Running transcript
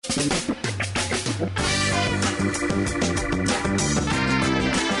You're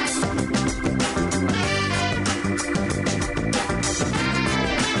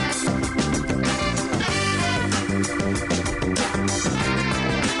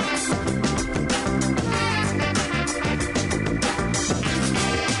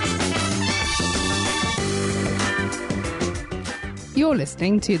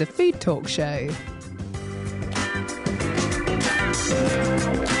listening to the Food Talk Show.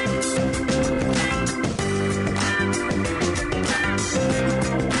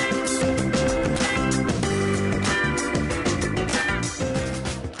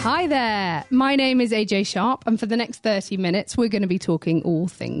 Hi there, my name is AJ Sharp, and for the next 30 minutes we're going to be talking all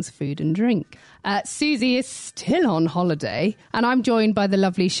things food and drink. Susie is still on holiday, and I'm joined by the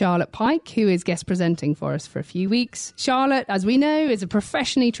lovely Charlotte Pike, who is guest presenting for us for a few weeks. Charlotte, as we know, is a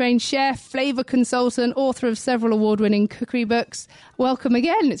professionally trained chef, flavour consultant, author of several award-winning cookery books. Welcome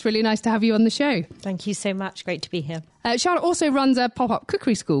again. It's really nice to have you on the show. Thank you so much. Great to be here. Charlotte also runs a pop-up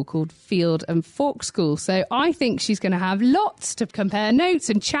cookery school called Field and Fork School, so I think she's going to have lots to compare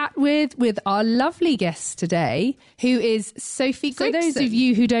notes and chat with our lovely guest today, who is Sophie Grigson. For those of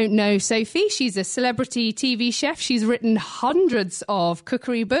you who don't know Sophie, she's a celebrity TV chef. She's written hundreds of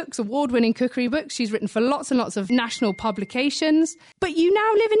cookery books, award-winning cookery books. She's written for lots and lots of national publications. But you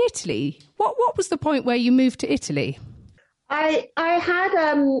now live in Italy. What was the point where you moved to Italy? I had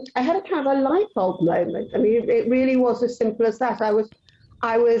a kind of a light bulb moment. I mean, it really was as simple as that. I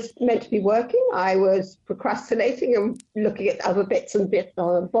was meant to be working. I was procrastinating and looking at other bits and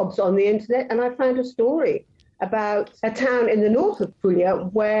bobs on the internet, and I found a story about a town in the north of Puglia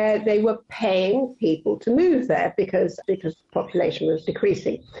where they were paying people to move there because the population was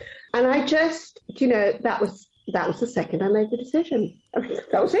decreasing. And I just, that was the second I made the decision.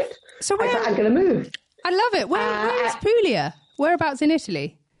 That was it. So I thought, I'm going to move. I love it. Where is Puglia? Whereabouts in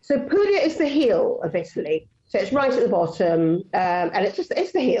Italy? So Puglia is the heel of Italy. So it's right at the bottom, and it's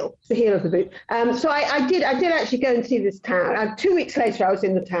the heel. It's the heel of the boot. So I did actually go and see this town. 2 weeks later, I was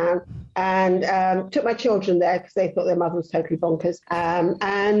in the town and took my children there because they thought their mother was totally bonkers.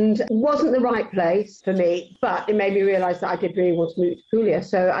 And wasn't the right place for me, but it made me realise that I did really want to move to Puglia.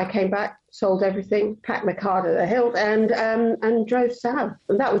 So I came back, sold everything, packed my card at the hilt, and drove south.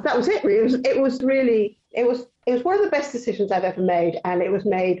 And that was it. Really. It was one of the best decisions I've ever made, and it was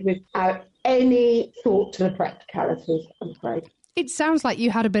made without any thought to the practicalities, I'm afraid. It sounds like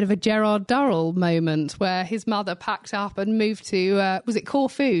you had a bit of a Gerard Durrell moment where his mother packed up and moved to, was it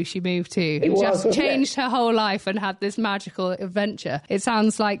Corfu she moved to? It was, just changed her whole life and had this magical adventure. It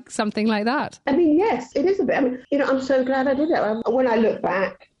sounds like something like that. I mean, yes, it is a bit. I mean, I'm so glad I did it. When I look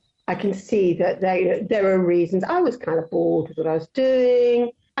back, I can see that there are reasons. I was kind of bored with what I was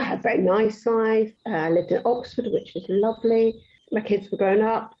doing. I had a very nice life. I lived in Oxford, which was lovely. My kids were grown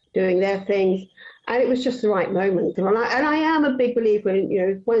up, doing their things, and it was just the right moment. And I am a big believer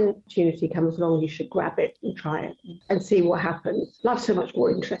in, when opportunity comes along, you should grab it and try it and see what happens. Life's so much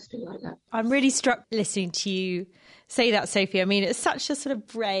more interesting like that. I'm really struck listening to you say that, Sophie. I mean, it's such a sort of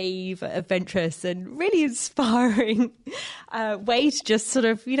brave, adventurous and really inspiring way to just sort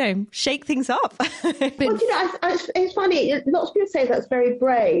of, shake things up. Well, it's funny. Lots of people say that's very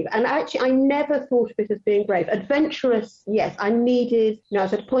brave. And actually, I never thought of it as being brave. Adventurous, yes. I needed, I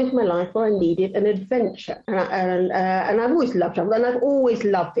was at a point in my life where I needed an adventure. And I've always loved travel. And I've always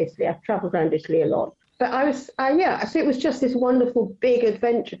loved Italy. I've travelled around Italy a lot. But so it was just this wonderful big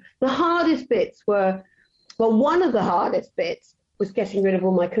adventure. The hardest bits were, one of the hardest bits was getting rid of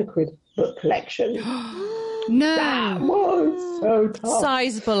all my cookery book collection. No. That was so tough.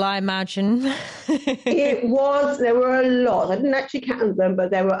 Sizable, I imagine. It was. There were a lot. I didn't actually count them, but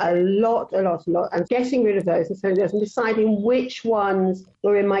there were a lot. And getting rid of those and selling those and deciding which ones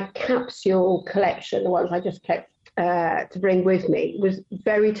were in my capsule collection, the ones I just kept to bring with me, was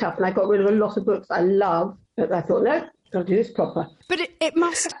very tough. And I got rid of a lot of books I love, but I thought, no, got to do this proper. But it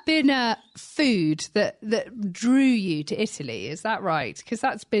must have been food that drew you to Italy, is that right? Because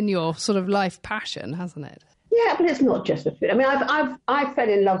that's been your sort of life passion, hasn't it? Yeah, but it's not just the food. I mean, I fell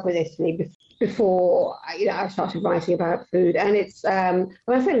in love with Italy before I started writing about food, and I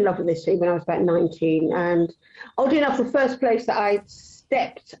fell in love with Italy when I was about 19. And oddly enough, the first place that I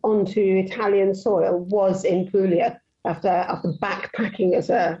stepped onto Italian soil was in Puglia after backpacking as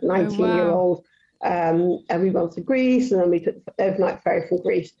a 19-year-old. And we went to Greece, and then we took the overnight ferry from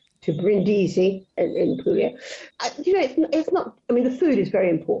Greece to Brindisi in Puglia. It's not. I mean, the food is very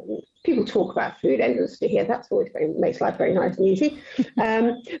important. People talk about food endlessly here. That's always makes life very nice and easy.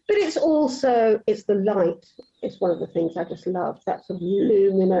 But it's the light. It's one of the things I just love. That sort of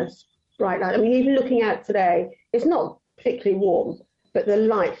luminous, bright light. I mean, even looking out today, it's not particularly warm. but the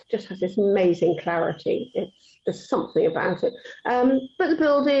light just has this amazing clarity. There's something about it. But the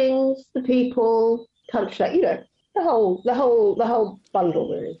buildings, the people, country, the whole bundle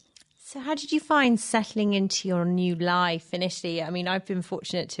really. So how did you find settling into your new life in Italy? I mean, I've been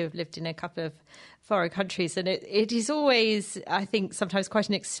fortunate to have lived in a couple of foreign countries, and it is always, I think, sometimes quite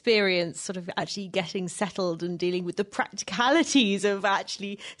an experience sort of actually getting settled and dealing with the practicalities of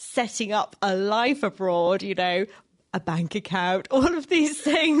actually setting up a life abroad, a bank account. All of these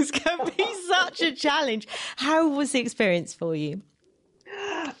things can be such a challenge. How was the experience for you?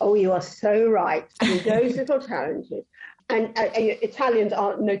 Oh, you are so right. Those little challenges. And Italians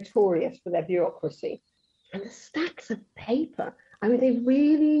are notorious for their bureaucracy. And the stacks of paper. I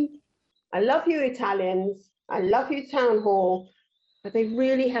mean, I love you Italians. I love you town hall. But they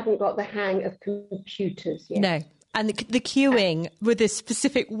really haven't got the hang of computers yet. No. And the queuing with a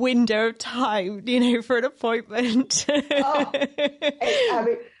specific window of time, for an appointment.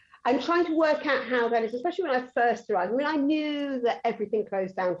 I'm trying to work out how that is, especially when I first arrived. I mean, I knew that everything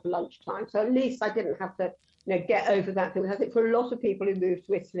closed down for lunchtime, so at least I didn't have to, get over that thing. I think for a lot of people who moved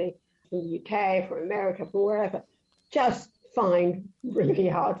to Italy from the UK, from America, from wherever, just find really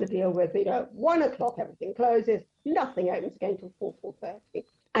hard to deal with. 1 o'clock, everything closes, nothing opens again until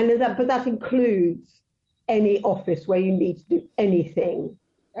 4:30. But that includes any office where you need to do anything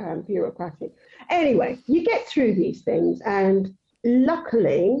bureaucratic. Anyway, you get through these things, and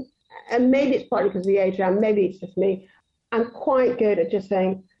luckily, and maybe it's partly because of the age around, maybe it's just me, I'm quite good at just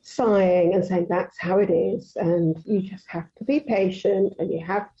sighing and saying that's how it is, and you just have to be patient, and you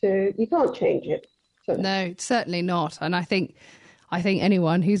can't change it. So, no, certainly not. And I think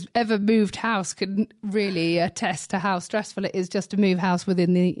anyone who's ever moved house can really attest to how stressful it is just to move house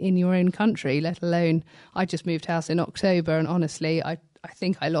in your own country, let alone I just moved house in October, and honestly, I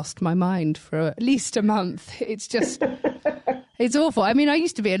think I lost my mind for at least a month. It's just, it's awful. I mean, I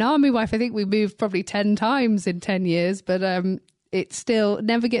used to be an army wife. I think we moved probably 10 times in 10 years, but it still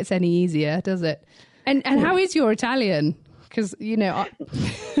never gets any easier, does it? And how is your Italian? Because,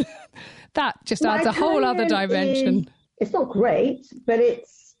 that just adds a whole other dimension. It's not great, but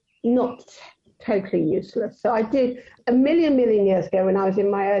it's not totally useless. So I did a million years ago when I was in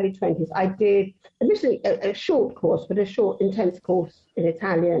my early 20s, I did initially a short course, but a short, intense course in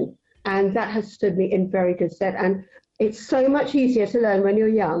Italian. And that has stood me in very good stead. And it's so much easier to learn when you're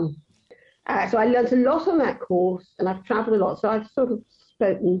young. So I learned a lot on that course, and I've travelled a lot. So I've sort of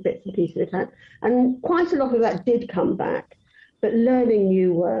spoken bits and pieces of Italian. And quite a lot of that did come back. But learning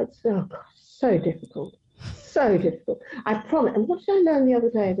new words, oh God, so difficult. So difficult. I promise. And what did I learn the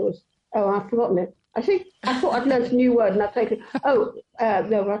other day? I've forgotten it. I thought I'd learned a new word, and I've taken. No, I'm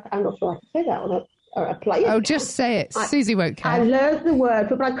not sure I can say that one. Just say it. Susie won't care. I learned the word,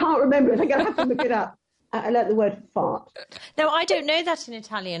 but I can't remember it. I'm going to have to look it up. I learned the word fart. No, I don't know that in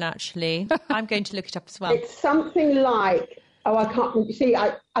Italian, actually. I'm going to look it up as well. It's something like, I can't. You see,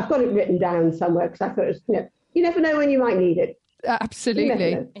 I've got it written down somewhere because I thought it was. You never know when you might need it.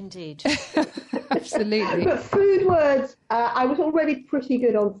 Absolutely. Indeed. Absolutely. But food words, I was already pretty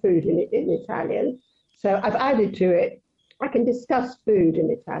good on food in Italian. So I've added to it. I can discuss food in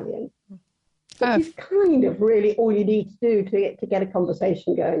Italian. Which is kind of really all you need to do to get a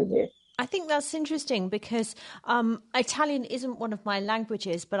conversation going here. I think that's interesting because Italian isn't one of my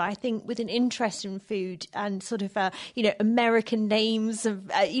languages, but I think with an interest in food and sort of, American names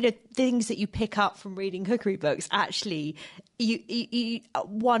of, things that you pick up from reading cookery books, actually,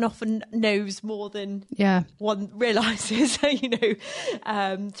 one often knows more than one realises, through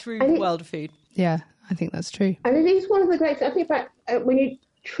the world of food. Yeah, I think that's true. And it is one of the great things. I think about when you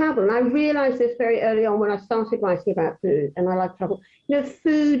travel, and I realised this very early on when I started writing about food, and I like travel,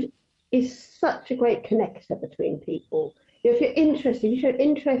 food is such a great connector between people. If you're interested, you show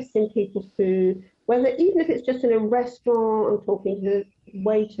interest in people's food, even if it's just in a restaurant and talking to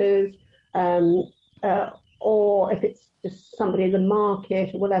waiters, or if it's just somebody in the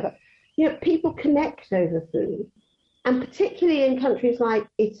market or whatever. People connect over food. And particularly in countries like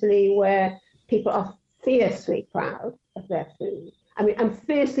Italy, where people are fiercely proud of their food. I mean, I'm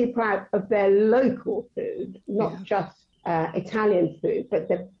fiercely proud of their local food, not just Italian food, but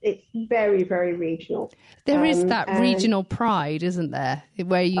it's very, very regional. There is that regional pride, isn't there?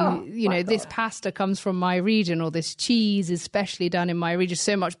 Where this pasta comes from my region, or this cheese is specially done in my region,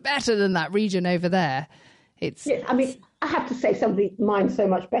 so much better than that region over there. Yes, I mean, I have to say mine's so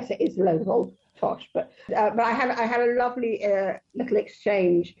much better is a load of old tosh. But I had a lovely little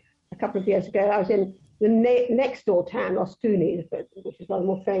exchange a couple of years ago. I was in the next door town, Ostuni, which is one of the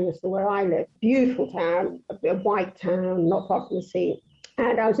more famous than where I live. Beautiful town, a white town, not far from the sea.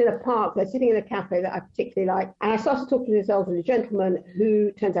 And I was in a park, I was sitting in a cafe that I particularly liked. And I started talking to this elderly gentleman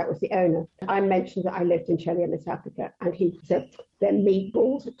who turns out was the owner. I mentioned that I lived in Chile in South Africa. And he said, their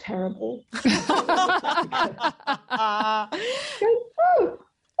meatballs are terrible.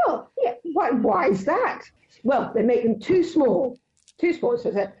 Oh, yeah. Why is that? Well, they make them too small.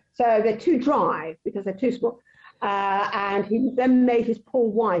 So they're too dry because they're too small. And he then made his poor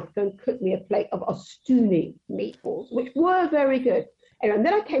wife go and cook me a plate of Ostuni meatballs, which were very good. Anyway, and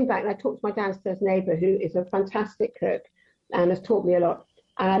then I came back and I talked to my downstairs neighbour, who is a fantastic cook and has taught me a lot.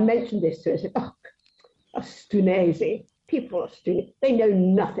 And I mentioned this to her. I said, oh, Ostunese. People Ostuni, they know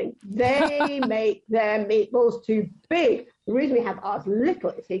nothing. They make their meatballs too big. The reason we have ours little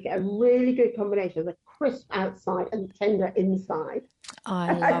is so you get a really good combination of the crisp outside and the tender inside.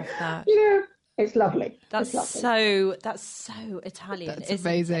 I love that. It's lovely. That's so Italian. That's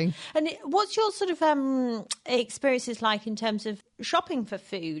amazing. And what's your sort of experiences like in terms of shopping for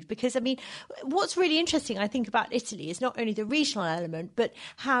food? Because, I mean, what's really interesting, I think, about Italy is not only the regional element, but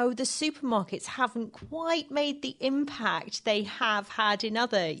how the supermarkets haven't quite made the impact they have had in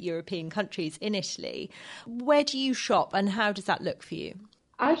other European countries in Italy. Where do you shop and how does that look for you?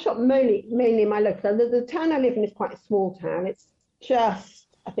 I shop mainly in my local. The town I live in is quite a small town. It's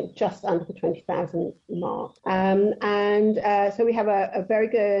just under the 20,000 mark. So we have a very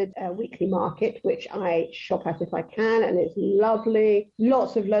good weekly market, which I shop at if I can, and it's lovely,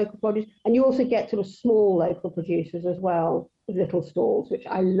 lots of local produce. And you also get sort of small local producers as well, little stalls, which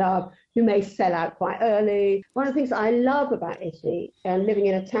I love, who may sell out quite early. One of the things I love about Italy and living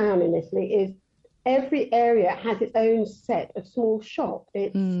in a town in Italy is every area has its own set of small shops.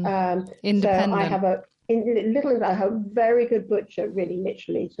 It's independent. So I have I have a very good butcher, really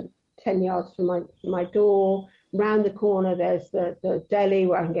literally sort of 10 yards from my door. Round the corner there's the deli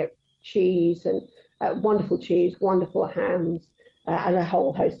where I can get cheese and wonderful cheese, wonderful hams, and a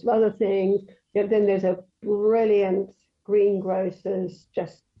whole host of other things. Then there's a brilliant greengrocers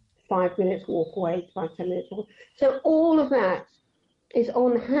just 5 minutes walk away, 5-10 minutes walk. So all of that is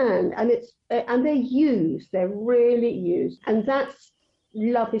on hand, and they're really used, and that's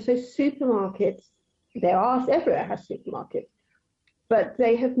lovely. So supermarkets, everywhere has supermarkets, but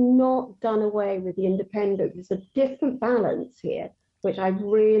they have not done away with the independent. There's a different balance here, which I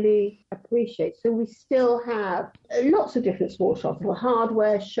really appreciate. So we still have lots of different small shops, little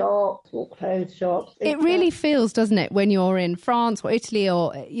hardware shops, small clothes shops. It really feels, doesn't it, when you're in France or Italy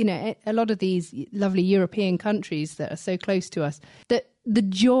or, a lot of these lovely European countries that are so close to us, that the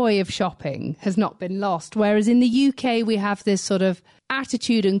joy of shopping has not been lost. Whereas in the UK, we have this sort of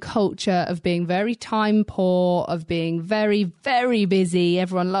attitude and culture of being very time poor, of being very, very busy.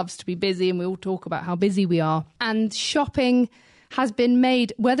 Everyone loves to be busy and we all talk about how busy we are. And shopping has been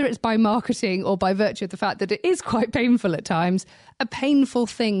made, whether it's by marketing or by virtue of the fact that it is quite painful at times, a painful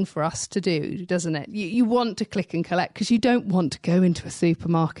thing for us to do, doesn't it? You want to click and collect because you don't want to go into a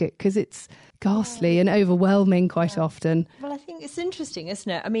supermarket because it's ghastly and overwhelming quite often. Well, I think it's interesting,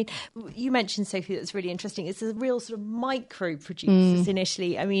 isn't it? I mean, you mentioned, Sophie, that's really interesting. It's a real sort of micro producers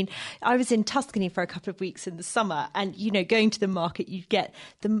initially. I mean, I was in Tuscany for a couple of weeks in the summer and, going to the market, you'd get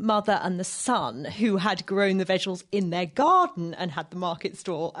the mother and the son who had grown the vegetables in their garden and had the market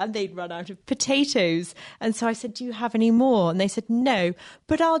stall, and they'd run out of potatoes. And so I said, do you have any more? And they said, no,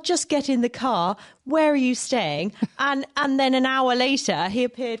 but I'll just get in the car. Where are you staying? And then an hour later, he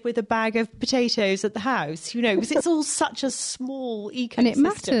appeared with a bag of potatoes at the house, because it's all such a small ecosystem. And it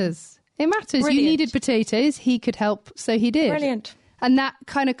matters. It matters. Brilliant. You needed potatoes. He could help, so he did. Brilliant. And that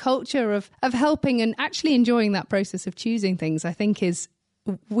kind of culture of helping and actually enjoying that process of choosing things, I think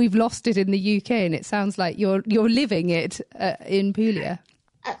we've lost it in the UK, and it sounds like you're living it in Puglia.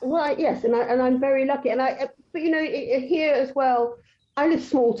 Well, yes, and I'm very lucky. But here as well, I live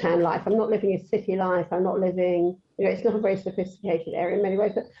small town life. I'm not living a city life. I'm not living, it's not a very sophisticated area in many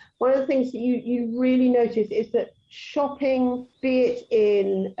ways. But one of the things that you really notice is that shopping, be it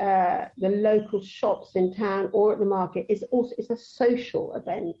in the local shops in town or at the market, it's a social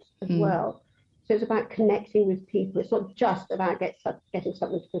event as well. So it's about connecting with people. It's not just about getting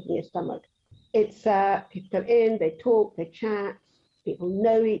something to put in your stomach. It's people come in, they talk, they chat, people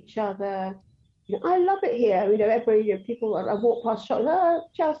know each other. I love it here. People, I walk past shops,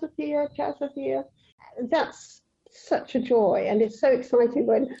 ciao Sophia, ciao Sophia. That's such a joy, and it's so exciting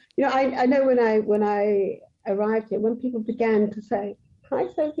when, I know when I arrived here, when people began to say, hi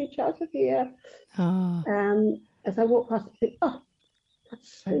Sophie, ciao Sophia. As I walk past, I think, oh,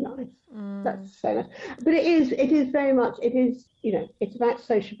 that's so nice. That's so nice. But it is very much, it's about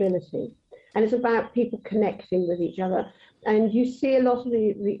sociability, and it's about people connecting with each other. And you see a lot of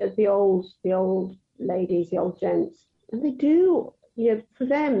the old ladies, the old gents, and they do for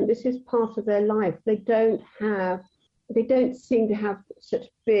them, this is part of their life. They don't seem to have such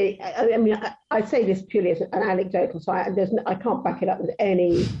big. I say this purely as an anecdotal, so I can't back it up with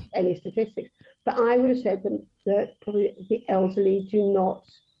any statistics. But I would have said that probably the elderly do not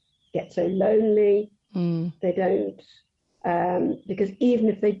get so lonely. They don't, because even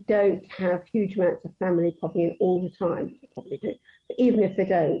if they don't have huge amounts of family popping in all the time, they probably do. But even if they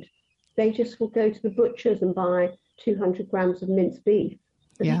don't, they just will go to the butcher's and buy 200 grams of minced beef.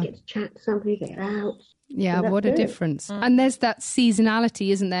 And they get to chat to somebody, get out. Yeah, what a difference. And there's that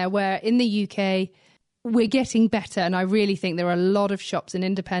seasonality, isn't there, where in the UK we're getting better, and I really think there are a lot of shops and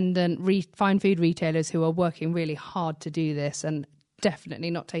independent fine food retailers who are working really hard to do this, and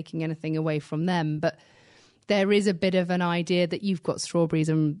definitely not taking anything away from them. But there is a bit of an idea that you've got strawberries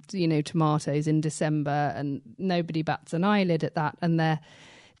and, tomatoes in December, and nobody bats an eyelid at that, and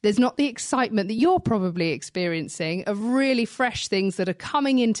there's not the excitement that you're probably experiencing of really fresh things that are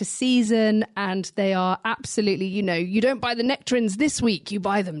coming into season, and they are absolutely, you don't buy the nectarines this week, you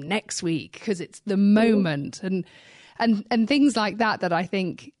buy them next week because it's the moment, and things like that I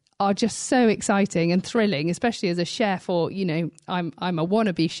think are just so exciting and thrilling, especially as a chef, or, I'm a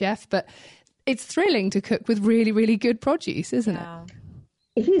wannabe chef, but it's thrilling to cook with really, really good produce, isn't it?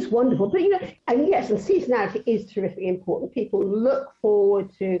 It is wonderful, but and yes, and seasonality is terrifically important. People look forward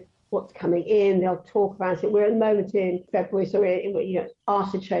to what's coming in. They'll talk about it. We're at the moment in February, so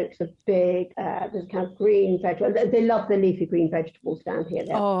artichokes are big. There's kind of green vegetables. They love the leafy green vegetables down here.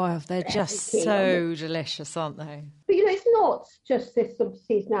 They're just so delicious, aren't they? But it's not just this sort of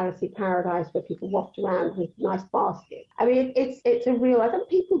seasonality paradise where people waft around with nice baskets. I mean, it's a real. I think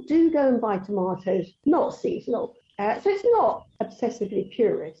people do go and buy tomatoes, not seasonal. So it's not obsessively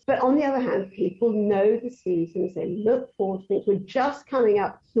purist. But on the other hand, people know the seasons. They look forward to things. We're just coming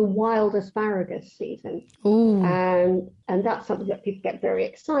up to the wild asparagus season. Ooh. And that's something that people get very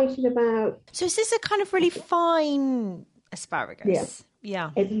excited about. So is this a kind of really fine asparagus? Yeah.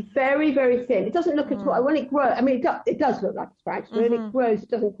 It's very, very thin. It doesn't look at all. When it grows, I mean, it does look like asparagus. But when it grows,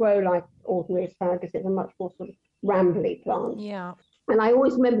 it doesn't grow like ordinary asparagus. It's a much more sort of rambly plant. Yeah. And I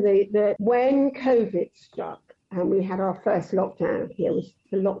always remember that when COVID struck, and we had our first lockdown here.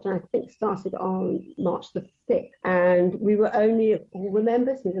 The lockdown, I think, started on March the 5th. And we were only,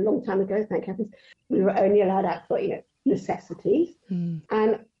 remember, this was a long time ago, thank heavens, we were only allowed out for, necessities.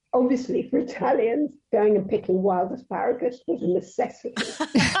 And obviously for Italians, going and picking wild asparagus was a necessity.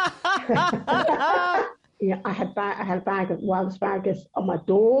 I had a bag of wild asparagus on my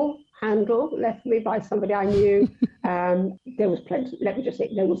door handle, left me by somebody I knew. There was plenty, let me just say,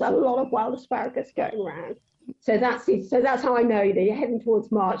 there was a lot of wild asparagus going around. So that's how I know you're heading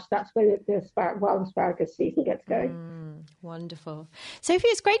towards March. That's when the wild asparagus season gets going. Wonderful. Sophie,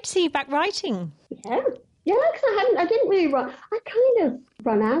 it's great to see you back writing. Yeah, because I didn't really write. I kind of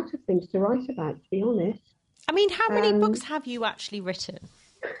run out of things to write about, to be honest. I mean, how many books have you actually written?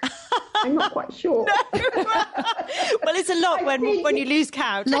 I'm not quite sure. Well, it's a lot when you lose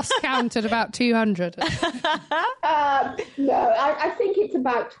count. Lost count at about 200. No, I think it's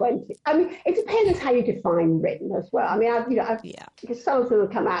about 20. I mean, it depends how you define written as well. I mean, because some of them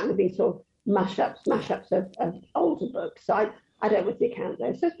have come out and have been sort of mashups of older books. So I don't really count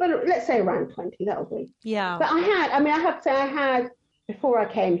those. So let's say around 20, that'll be. Yeah. But I have to say I had, before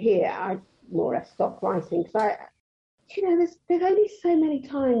I came here, I more or less stopped writing because there's only so many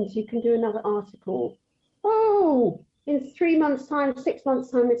times you can do another article. Oh, in 3 months' time, 6 months'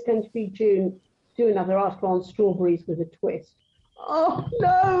 time, it's going to be June. Do another article on strawberries with a twist. Oh,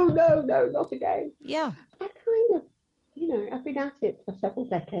 no, not again. Yeah. I kind of, I've been at it for several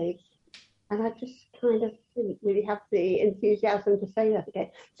decades, and I just kind of didn't really have the enthusiasm to say that again.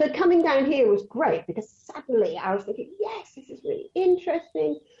 So coming down here was great because suddenly I was thinking, yes, this is really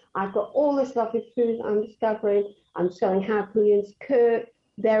interesting. I've got all this lovely food I'm discovering. I'm showing how Puglians cook.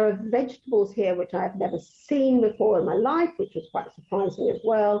 There are vegetables here which I've never seen before in my life, which was quite surprising as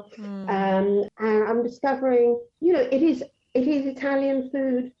well. And I'm discovering, it is Italian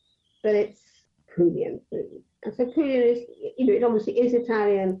food, but it's Puglian food. And so Puglia is, it obviously is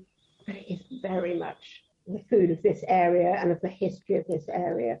Italian, but it is very much the food of this area and of the history of this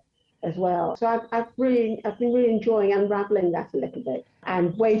area as well. So I've been really enjoying unravelling that a little bit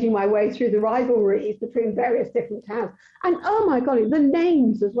and wading my way through the rivalries between various different towns. And oh my God, the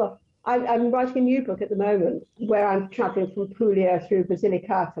names as well. I'm writing a new book at the moment where I'm travelling from Puglia through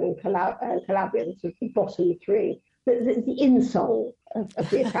Basilicata and Calabria, which is the bottom three, the insole of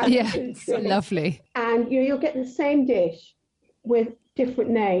the Italian food. Yeah, really. Lovely. And you'll get the same dish with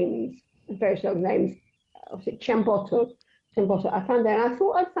different names, various other names. Obviously, Ciambotto. I found that,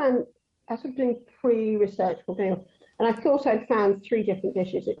 and I was doing pre-research for doing And I thought I'd found 3 different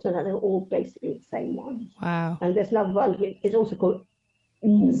dishes. It turned out they were all basically the same one. Wow. And this lovely one is also called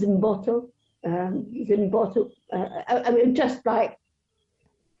Zimboto. I mean, just like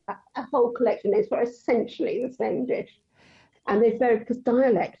a whole collection of names for essentially the same dish. And because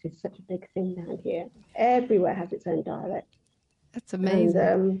dialect is such a big thing down here. Everywhere has its own dialect. That's amazing.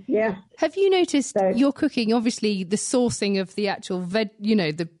 And, yeah. Have you noticed your cooking, obviously the sourcing of the actual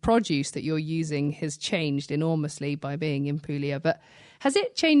the produce that you're using has changed enormously by being in Puglia, but has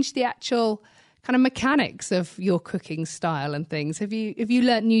it changed the actual kind of mechanics of your cooking style and things? Have you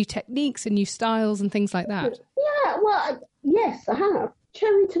learnt new techniques and new styles and things like that? Yeah, well, yes, I have.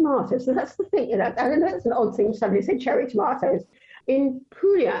 Cherry tomatoes, so that's the thing. I know it's an odd thing to somebody say cherry tomatoes. In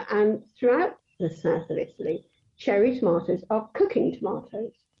Puglia and throughout the south of Italy, cherry tomatoes are cooking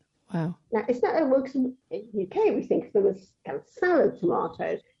tomatoes. Wow. Now, it's not because in the UK we think of them as kind of salad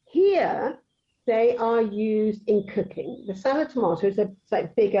tomatoes. Here, they are used in cooking. The salad tomato is a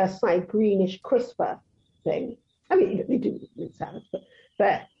like bigger, slightly greenish, crisper thing. I mean, they do in salads,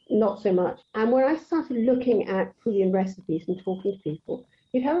 but not so much. And when I started looking at Puglian recipes and talking to people,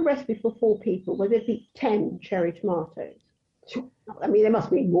 you'd have a recipe for 4 people where there'd be 10 cherry tomatoes. I mean, there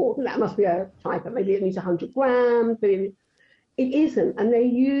must be more than that. It must be a type, maybe it needs 100 grams. Maybe it isn't. And they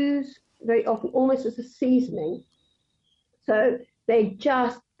use very often almost as a seasoning. So they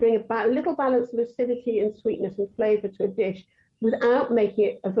just bring about a little balance of acidity and sweetness and flavour to a dish without making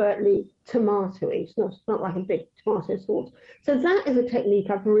it overtly tomatoey. It's not like a big tomato sauce. So that is a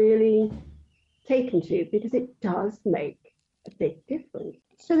technique I've really taken to because it does make a big difference.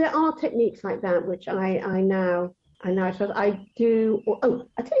 So there are techniques like that which I now I do. I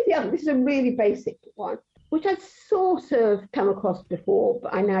tell you the other. This is a really basic one, which I've sort of come across before,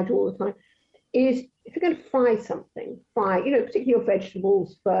 but I now do all the time. Is if you're going to fry something, particularly your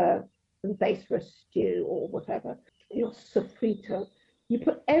vegetables for the base for a stew or whatever, your sofrito, you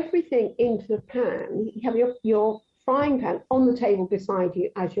put everything into the pan. You have your frying pan on the table beside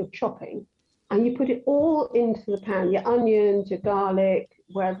you as you're chopping, and you put it all into the pan, your onions, your garlic,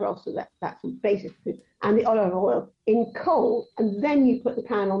 wherever else, so that's basic food, and the olive oil in cold, and then you put the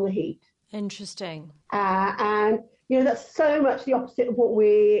pan on the heat. Interesting. And, that's so much the opposite of what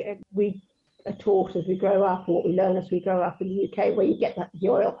we are taught as we grow up and what we learn as we grow up in the UK, where you get the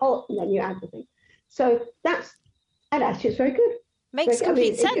oil hot and then you add the thing. So and actually it's very good. Makes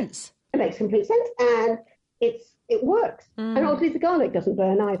complete sense. It makes complete sense, and it works. And obviously the garlic doesn't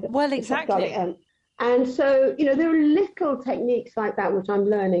burn either. Well, exactly. And so, there are little techniques like that which I'm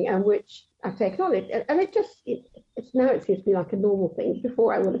learning and which I've taken on it. And it now it seems to be like a normal thing.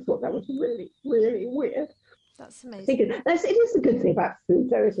 Before I would have thought that was really, really weird. That's amazing. It is a good thing about food,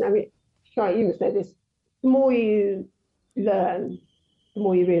 though, isn't it? I mean, Charlotte, you must know this. The more you learn, the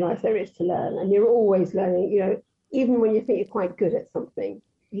more you realise there is to learn. And you're always learning, even when you think you're quite good at something,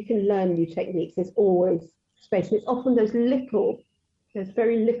 you can learn new techniques. There's always space. And it's often those very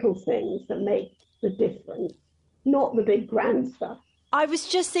little things that make the difference, not the big grand stuff. I was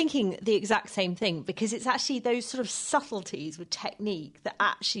just thinking the exact same thing, because it's actually those sort of subtleties with technique that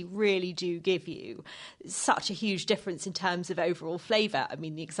actually really do give you such a huge difference in terms of overall flavour. I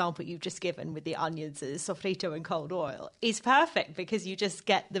mean, the example you've just given with the onions, the sofrito and cold oil is perfect, because you just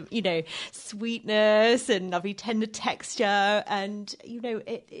get the, sweetness and lovely tender texture. And,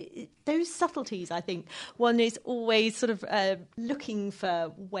 those subtleties, I think one is always sort of looking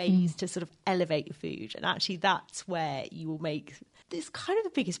for ways to sort of elevate your food. And actually that's where you will make this kind of the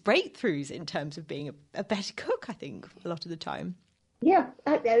biggest breakthroughs in terms of being a better cook, I think, a lot of the time. Yeah,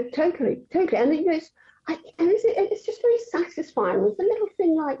 totally. And it's just very satisfying with a little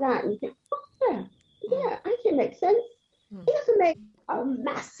thing like that. And you think, yeah, actually it makes sense. It doesn't make a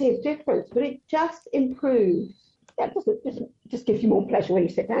massive difference, but it just improves. That just gives you more pleasure when you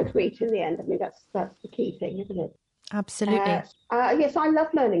sit down to eat in the end. I mean, that's the key thing, isn't it? Absolutely. Yes, I love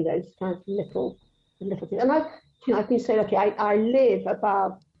learning those kinds of little things. And I've been so lucky. I live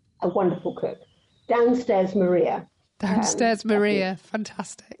above a wonderful cook, Downstairs Maria. Downstairs Maria,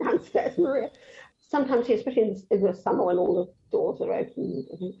 fantastic. Downstairs Maria. Sometimes, especially in the summer when all the doors are open,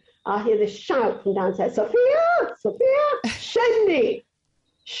 I hear this shout from downstairs, Sophia, Scendi,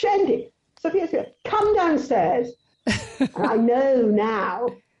 Sophia, come downstairs. And I know now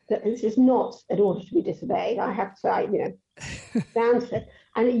that this is not an order to be disobeyed. I have to say, downstairs.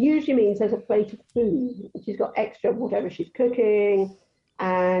 And it usually means there's a plate of food. She's got extra whatever she's cooking,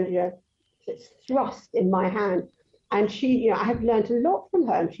 and it's thrust in my hand. And she, I have learned a lot from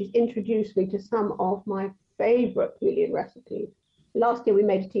her, and she's introduced me to some of my favourite Puglia recipes. Last year we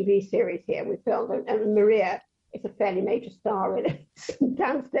made a TV series here. We filmed, and Maria is a fairly major star in it.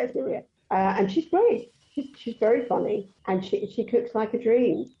 Downstairs Maria, and she's great. she's very funny, and she cooks like a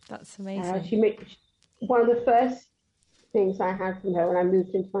dream. That's amazing. One of the first things I had from her when I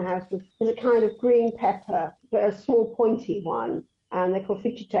moved into my house was a kind of green pepper, but a small pointy one, and they're called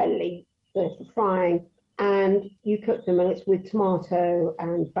ficitelli. They're for frying, and you cook them, and it's with tomato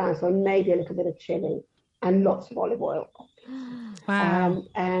and basil, and maybe a little bit of chili, and lots of olive oil. Wow.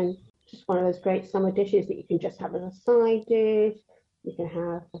 And just one of those great summer dishes that you can just have as a side dish. You can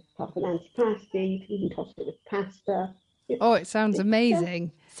have a puff and antipasti. You can even toss it with pasta. Oh, it sounds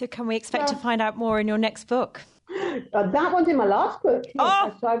amazing. So can we expect to find out more in your next book? That one's in my last book.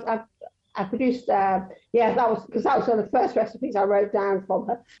 Oh! So I produced, that was one of the first recipes I wrote down from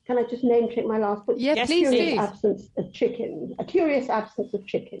her. Can I just name check my last book? Yeah, please do. Absence of Chicken. A Curious Absence of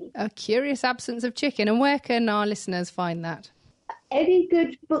Chicken. A Curious Absence of Chicken. And where can our listeners find that? Any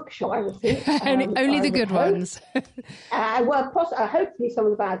good bookshop, I would think. Only the good ones. Hopefully some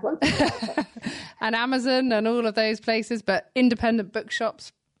of the bad ones. And Amazon and all of those places, but independent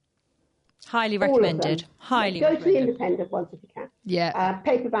bookshops. Highly recommended. Highly Go recommended. to the independent ones if you can. Yeah.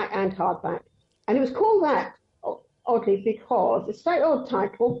 Paperback and hardback. And it was called that, oddly, because it's a slightly odd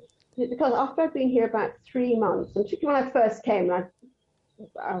title, because after I'd been here about 3 months, and particularly when I first came, I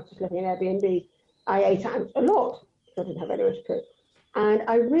was just living in Airbnb, I ate out a lot, because I didn't have anywhere to cook. And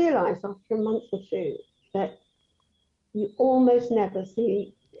I realised after a month or two that you almost never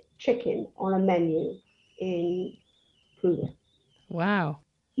see chicken on a menu in Puglia. Wow.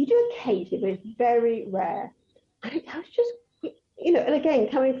 You do occasionally, but it's very rare. And I was just, and again,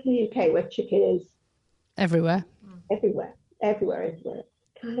 coming from the UK where chicken is everywhere. Everywhere.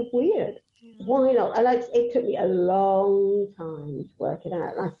 Kind of weird. Why not? And it took me a long time to work it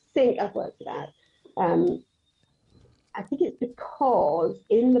out. And I think I've worked it out. I think it's because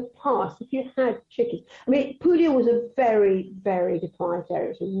in the past, if you had chicken, Puglia was a very, very deprived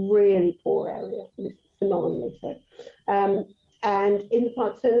area. It's a really poor area. It's phenomenally so. And in the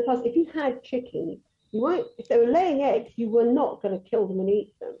past, if you had chickens, if they were laying eggs, you were not going to kill them and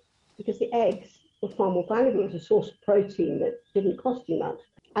eat them because the eggs were far more valuable as a source of protein that didn't cost you much.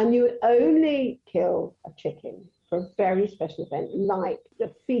 And you would only kill a chicken for a very special event, like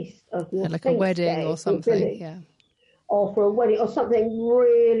the feast of your like a wedding or something, village, or for a wedding or something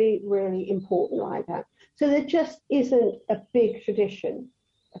really, really important like that. So there just isn't a big tradition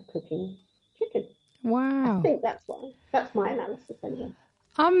of cooking chicken. Wow. I think that's why. That's my analysis anyway.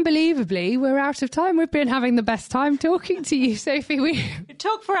 Unbelievably, we're out of time. We've been having the best time talking to you, Sophie. We could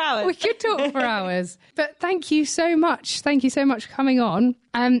talk for hours. We could talk for hours. But thank you so much. Thank you so much for coming on.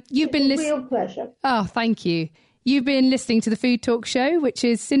 You've been listening. Real pleasure. Oh, thank you. You've been listening to the Food Talk Show, which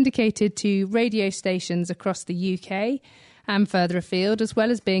is syndicated to radio stations across the UK and further afield, as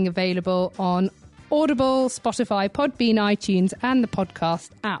well as being available on Audible, Spotify, Podbean, iTunes, and the podcast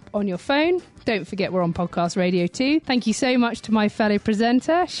app on your phone. Don't forget we're on podcast radio too. Thank you so much to my fellow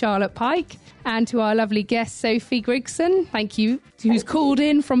presenter, Charlotte Pike, and to our lovely guest, Sophie Grigson. Thank you, who's called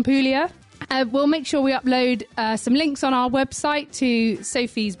in from Puglia. We'll make sure we upload some links on our website to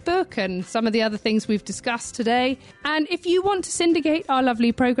Sophie's book and some of the other things we've discussed today. And if you want to syndicate our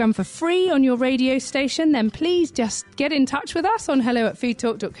lovely programme for free on your radio station, then please just get in touch with us on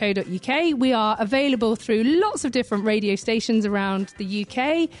hello@foodtalk.co.uk. We are available through lots of different radio stations around the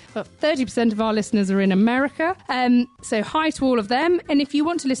UK. But 30% of our listeners are in America. So hi to all of them. And if you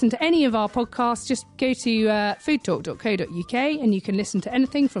want to listen to any of our podcasts, just go to foodtalk.co.uk and you can listen to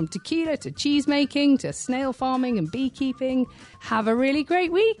anything from tequila to cheese making to snail farming and beekeeping. Have a really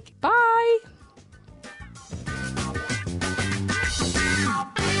great week. Bye.